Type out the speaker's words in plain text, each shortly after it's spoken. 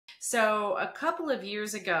So a couple of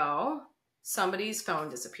years ago, somebody's phone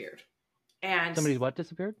disappeared. And somebody's what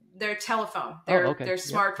disappeared? Their telephone. Their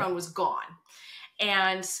smartphone was gone.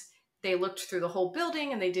 And they looked through the whole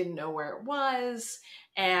building and they didn't know where it was.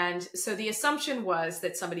 And so the assumption was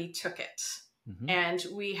that somebody took it. Mm-hmm. And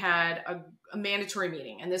we had a mandatory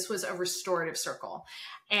meeting, and this was a restorative circle.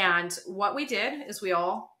 And what we did is we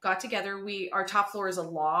all got together. Our top floor is a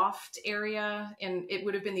loft area, and it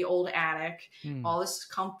would have been the old attic, all this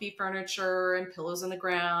comfy furniture and pillows on the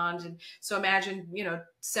ground. And so imagine,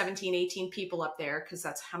 17, 18 people up there, because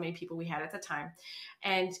that's how many people we had at the time.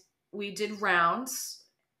 And we did rounds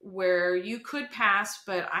where you could pass,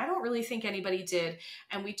 but I don't really think anybody did.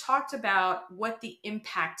 And we talked about what the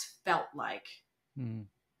impact felt like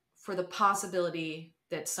for the possibility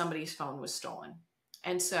that somebody's phone was stolen.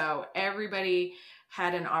 And so everybody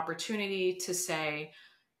had an opportunity to say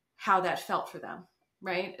how that felt for them,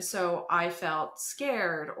 right? So I felt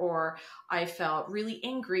scared, or I felt really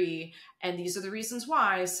angry, and these are the reasons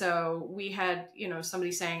why. So we had,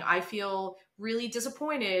 somebody saying, I feel really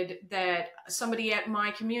disappointed that somebody at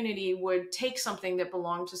my community would take something that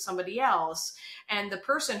belonged to somebody else. And the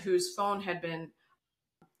person whose phone had been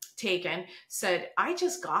taken said, I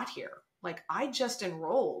just got here. Like, I just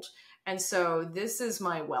enrolled. And so this is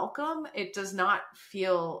my welcome. I do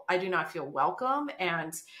not feel welcome.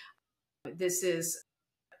 And this is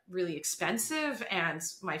really expensive, and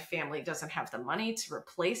my family doesn't have the money to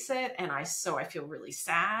replace it. And so I feel really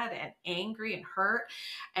sad and angry and hurt.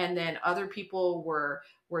 And then other people were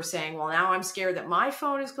saying, well, now I'm scared that my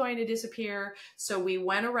phone is going to disappear. So we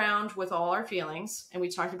went around with all our feelings, and we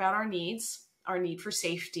talked about our needs, our need for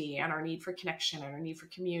safety, and our need for connection, and our need for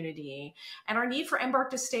community, and our need for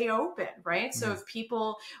Embark to stay open, right? So if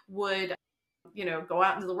people would go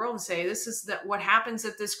out into the world and say, this is what happens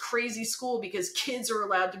at this crazy school because kids are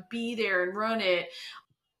allowed to be there and run it.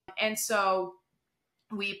 And so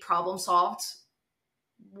we problem solved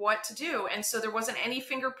what to do. And so there wasn't any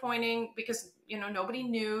finger pointing because, nobody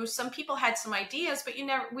knew. Some people had some ideas, but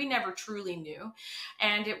we never truly knew.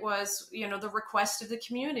 And it was, the request of the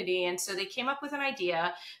community. And so they came up with an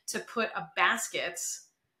idea to put a basket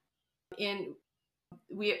in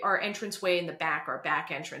our entranceway in the back. Our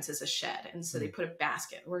back entrance is a shed. And so they put a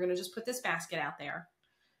basket. We're going to just put this basket out there.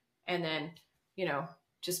 And then,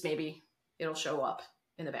 just maybe it'll show up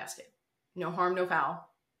in the basket. No harm, no foul.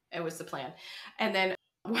 It was the plan. And then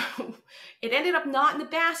it ended up not in the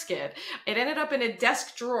basket. It ended up in a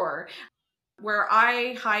desk drawer where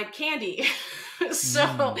I hide candy.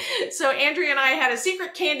 So Andrea and I had a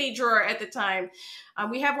secret candy drawer at the time.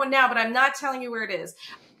 We have one now, but I'm not telling you where it is.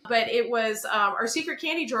 But it was our secret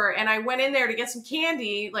candy drawer. And I went in there to get some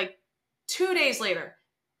candy like 2 days later,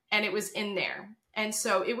 and it was in there. And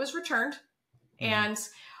so it was returned.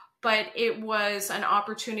 But it was an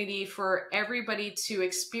opportunity for everybody to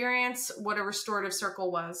experience what a restorative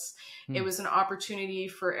circle was. It was an opportunity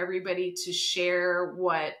for everybody to share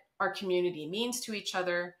what our community means to each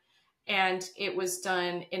other. And it was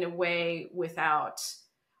done in a way without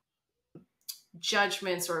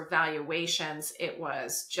judgments or evaluations. It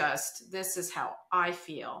was just, this is how I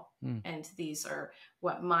feel. And these are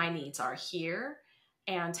what my needs are here.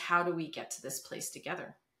 And how do we get to this place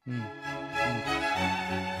together?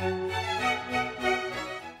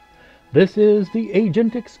 This is the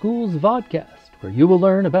Agentic Schools Podcast, where you will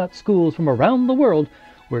learn about schools from around the world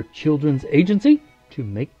where children's agency to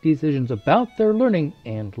make decisions about their learning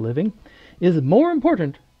and living is more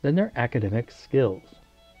important than their academic skills.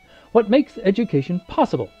 What makes education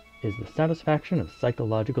possible is the satisfaction of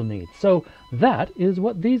psychological needs. So that is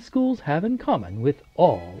what these schools have in common with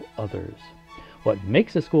all others. What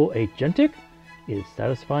makes a school agentic is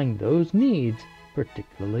satisfying those needs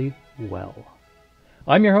particularly well.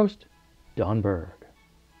 I'm your host, Don Berg.